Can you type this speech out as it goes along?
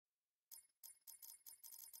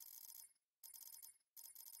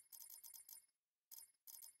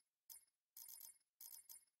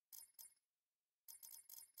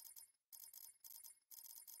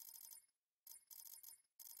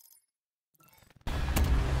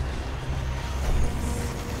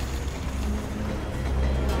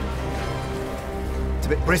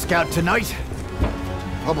bit brisk out tonight.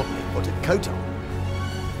 Probably put a coat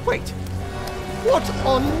on. Wait, what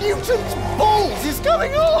on Newton's balls is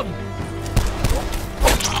going on?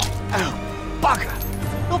 Oh,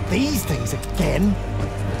 bugger! Not these things again.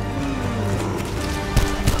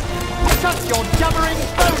 Shut your jabbering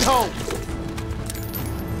bone holes!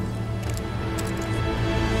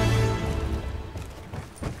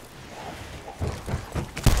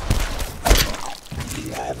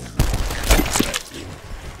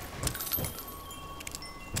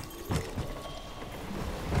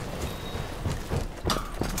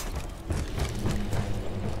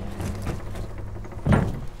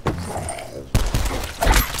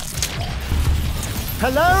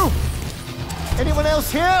 Hello? Anyone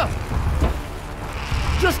else here?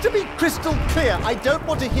 Just to be crystal clear, I don't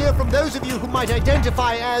want to hear from those of you who might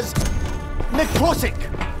identify as necrotic.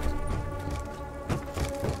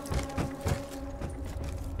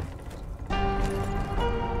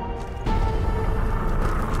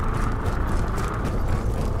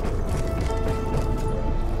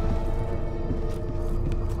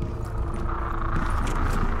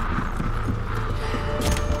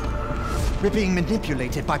 We're being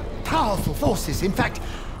manipulated by powerful forces. In fact,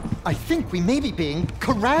 I think we may be being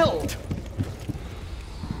corralled.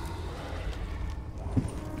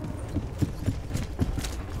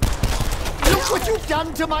 Look what you've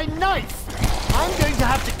done to my knife! I'm going to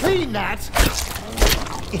have to clean that.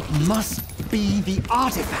 It must be the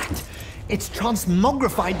artifact. It's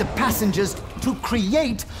transmogrified the passengers to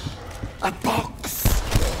create a box.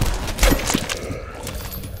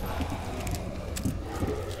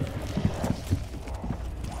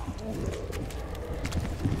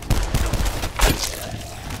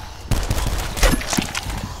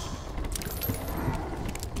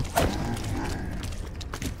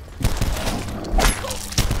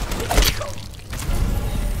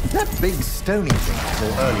 That big stony thing I saw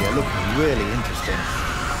earlier looked really interesting.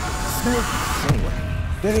 Smelled, anyway,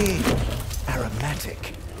 very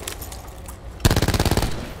aromatic.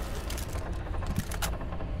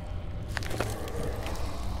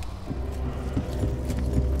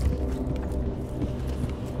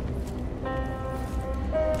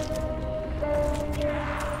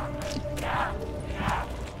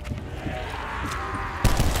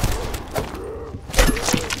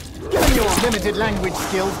 Limited language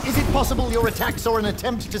skills, is it possible your attacks are an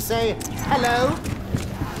attempt to say hello?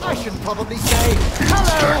 I should probably say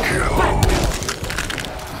hello back.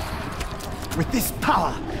 With this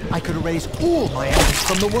power, I could erase all my enemies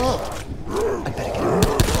from the world. I'd better get on.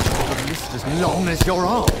 I've a list as long as your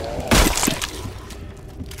arm.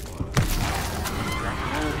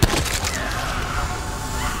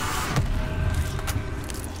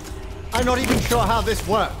 I'm not even sure how this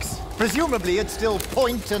works. Presumably, it's still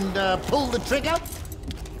point and pull the trigger?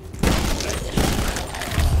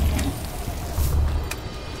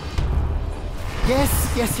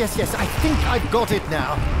 Yes. I think I've got it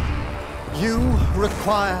now. You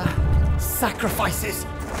require sacrifices.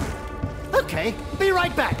 Okay, be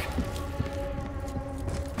right back.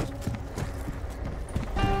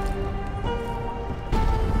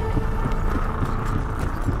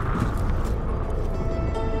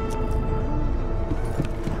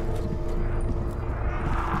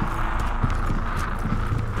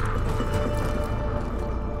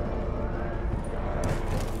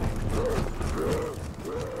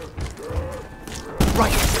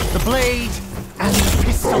 Right, the blade and the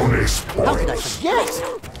pistol. How could I forget?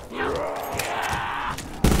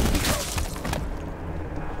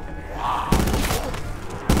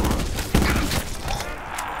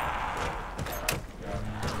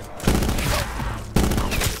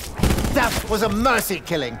 That was a mercy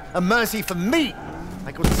killing. A mercy for me.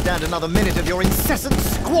 I couldn't stand another minute of your incessant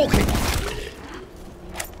squawking.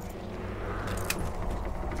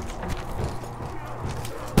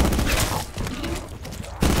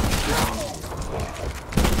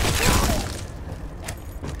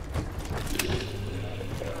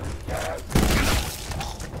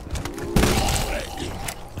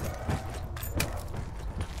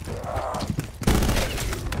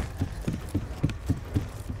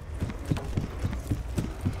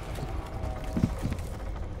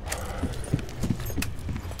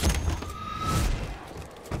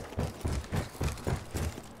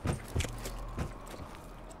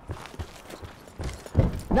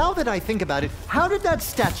 Now that I think about it, how did that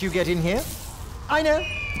statue get in here? I know.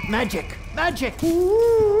 Magic. Magic.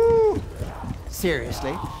 Ooh.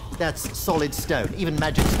 Seriously, that's solid stone. Even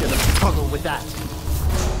magic's gonna struggle with that.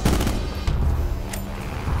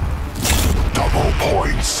 Double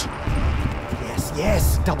points.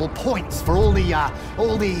 Yes, double points for all the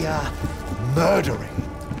murdering.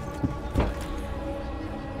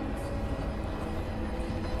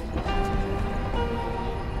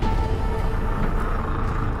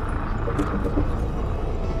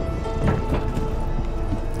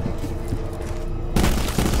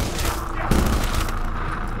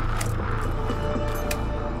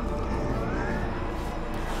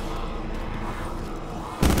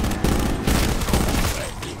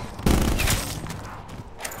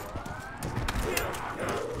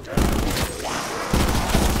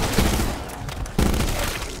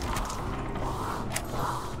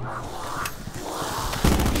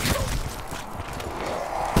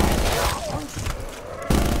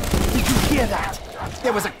 hear that?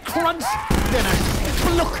 There was a crunch, then a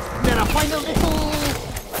cluck, then a final little...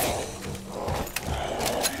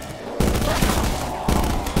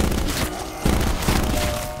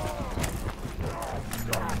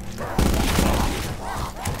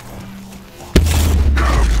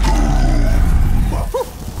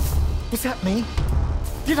 Was that me?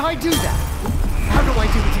 Did I do that? How do I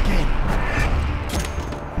do it again?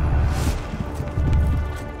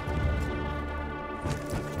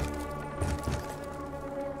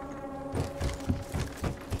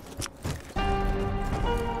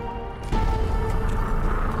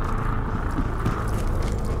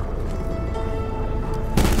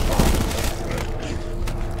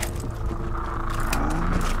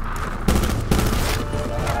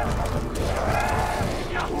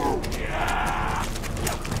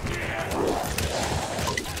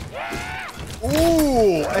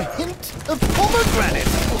 Ooh, a hint of pomegranate.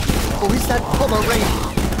 Or is that pomeranian?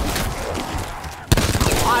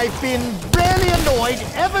 I've been really annoyed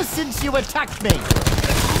ever since you attacked me.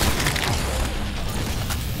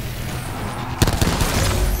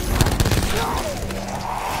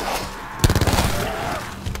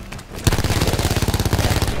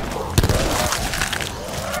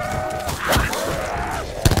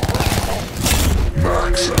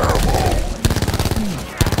 Max ammo.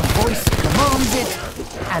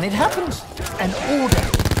 And it happens. An order.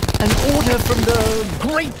 An order from the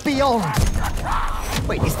great beyond.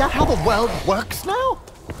 Wait, is that how the world works now?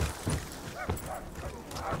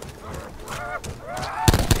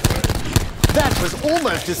 That was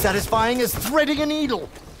almost as satisfying as threading a needle.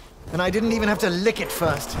 And I didn't even have to lick it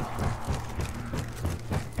first.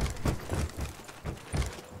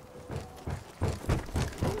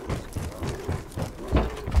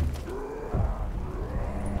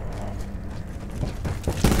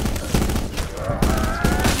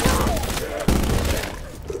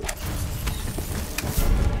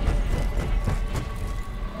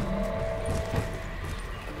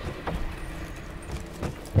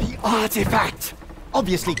 Artifact!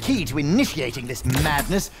 Obviously key to initiating this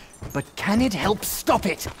madness, but can it help stop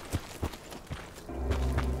it?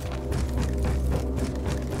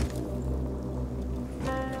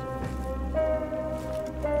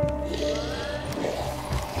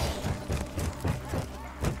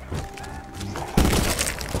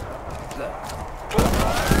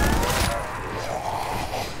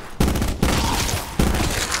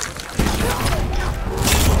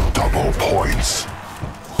 Double points.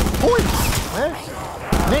 Points? Well,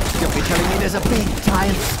 next you'll be telling me there's a big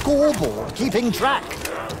giant scoreboard keeping track.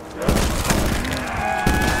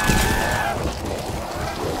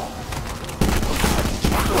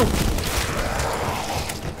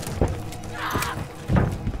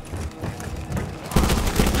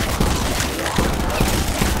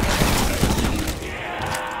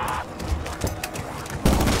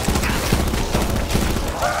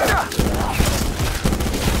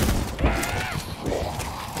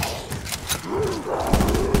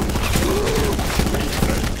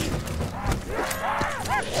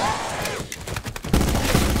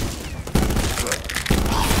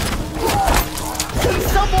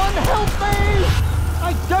 Someone help me!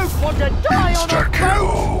 I don't want to die on a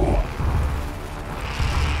boat!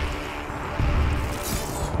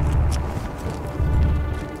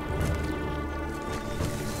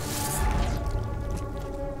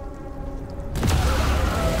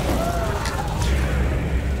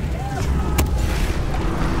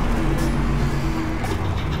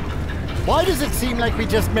 Why does it seem like we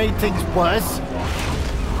just made things worse?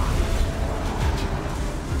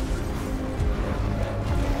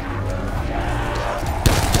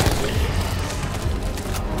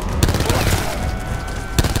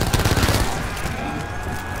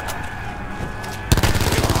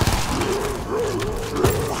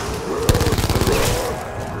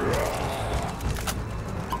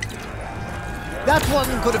 That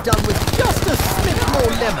one could have done with just a smidge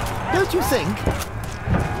more lemon, don't you think?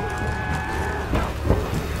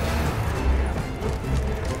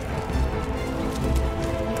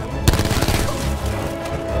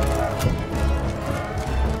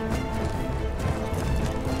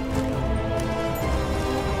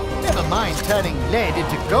 Never mind turning lead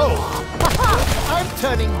into gold. I'm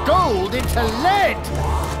turning gold into lead!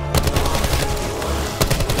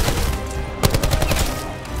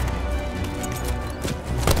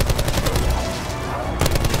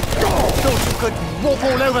 You could walk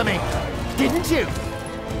all over me, didn't you?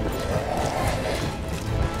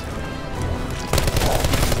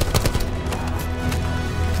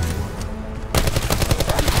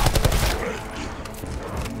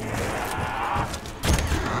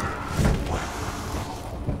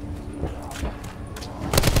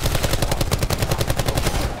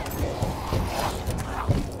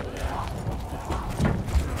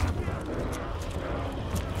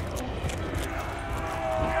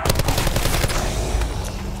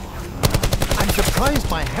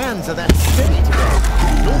 hands are that steady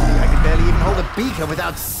today. Normally I can barely even hold a beaker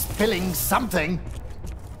without spilling something.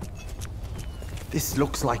 This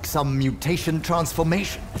looks like some mutation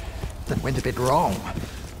transformation that went a bit wrong.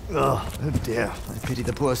 Oh dear, I pity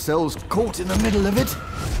the poor souls caught in the middle of it.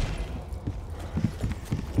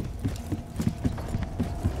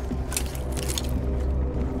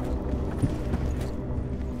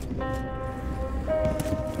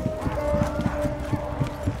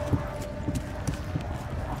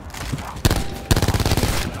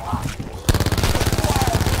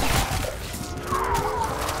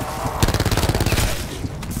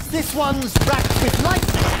 This one's racked with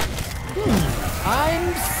lightning.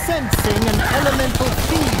 I'm sensing an elemental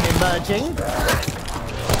theme emerging.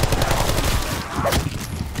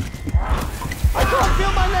 I can't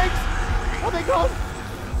feel my legs! Are they gone?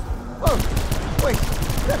 Oh, wait,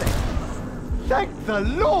 there they are. Thank the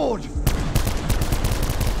Lord!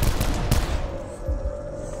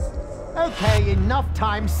 Okay, enough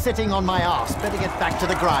time sitting on my ass. Better get back to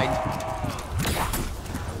the grind.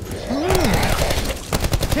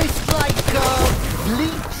 Tastes like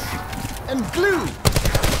bleach and glue.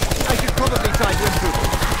 I should probably try to improve it.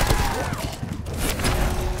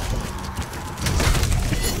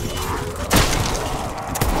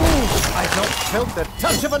 Ooh, I've not felt the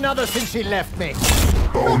touch of another since she left me.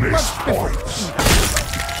 Bonus points.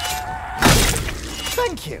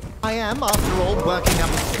 Thank you. I am, after all, working up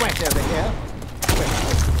a sweat over here.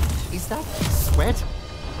 Wait, is that sweat?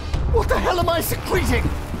 What the hell am I secreting?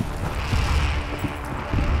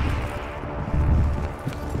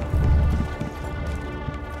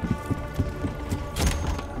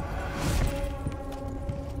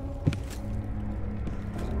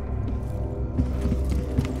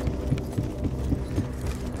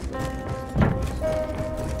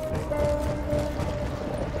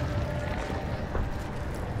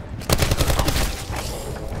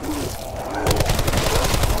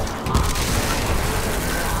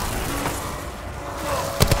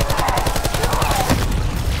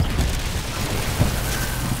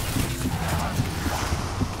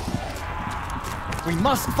 We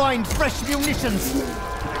must find fresh munitions.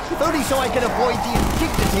 If only so I can avoid the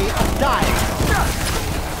indignity of dying.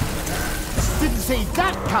 Didn't see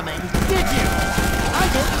that coming, did you? I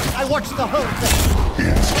did. I watched the whole thing.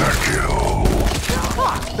 Insta-kill.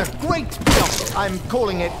 Ah, the Great Jump, I'm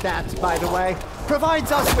calling it that, by the way,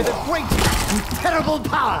 provides us with a great and terrible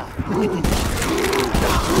power.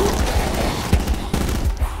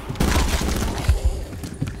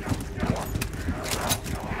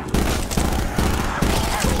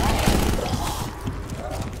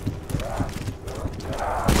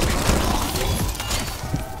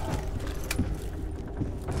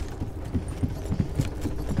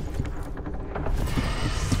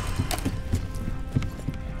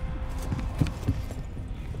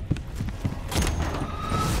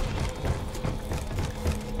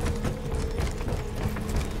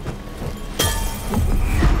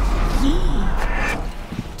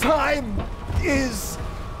 Time is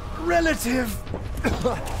relative.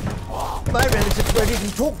 My relatives won't even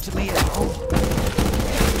talk to me anymore.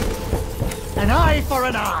 An eye for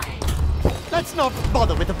an eye. Let's not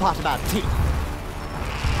bother with the part about teeth.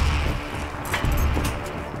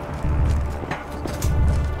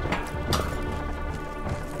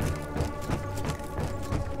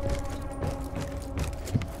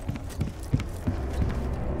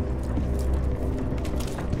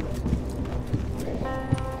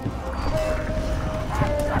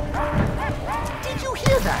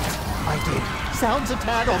 Sounds a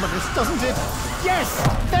tad ominous, doesn't it? Yes,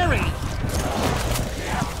 very!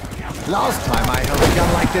 Last time I held a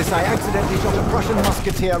gun like this, I accidentally shot a Prussian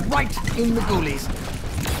musketeer right in the ghoulies.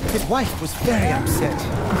 His wife was very upset.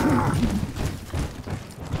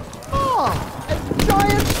 Ah, a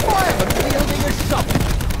giant fireman wielding a shovel.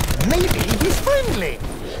 Maybe he's friendly.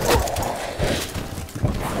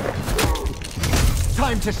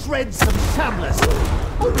 Time to shred some shamblers.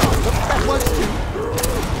 Oh, look, that works too.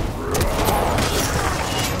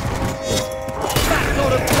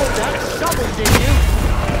 Sort of pulled that shovel, did you?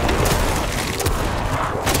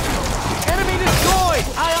 Enemy destroyed!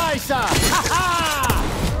 Aye, aye, sir! Ha ha!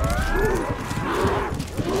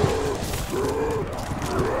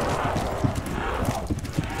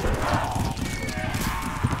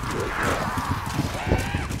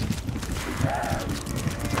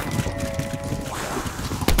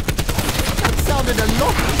 That sounded a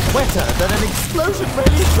lot wetter than an explosion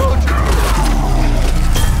really should.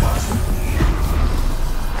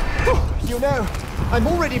 You know, I'm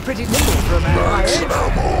already pretty nimble for a man my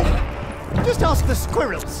age. Just ask the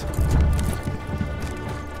squirrels.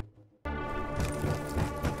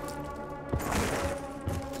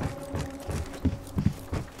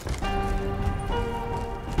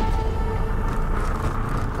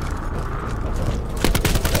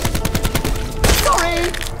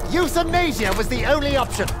 Euthanasia was the only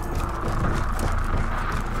option.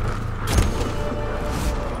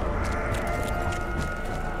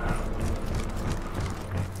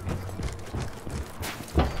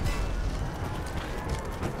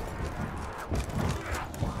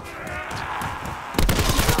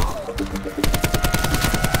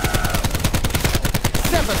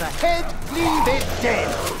 Sever the head, leave it dead.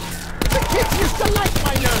 The kids used to like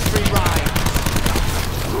my nursery rhyme.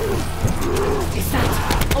 Is that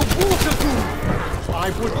a water goo? I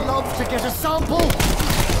would love to get a sample.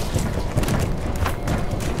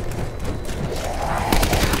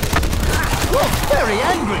 You're very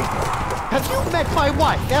angry. Have you met my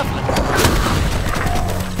wife, Evelyn?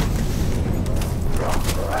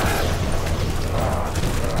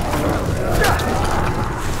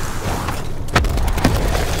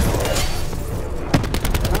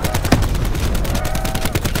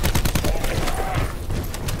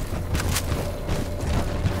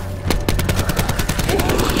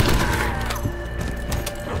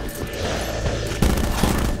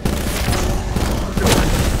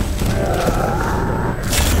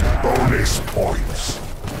 Bonus points.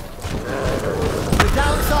 The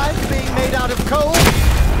downside to being made out of coal?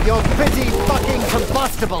 You're pretty fucking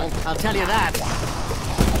combustible, I'll tell you that.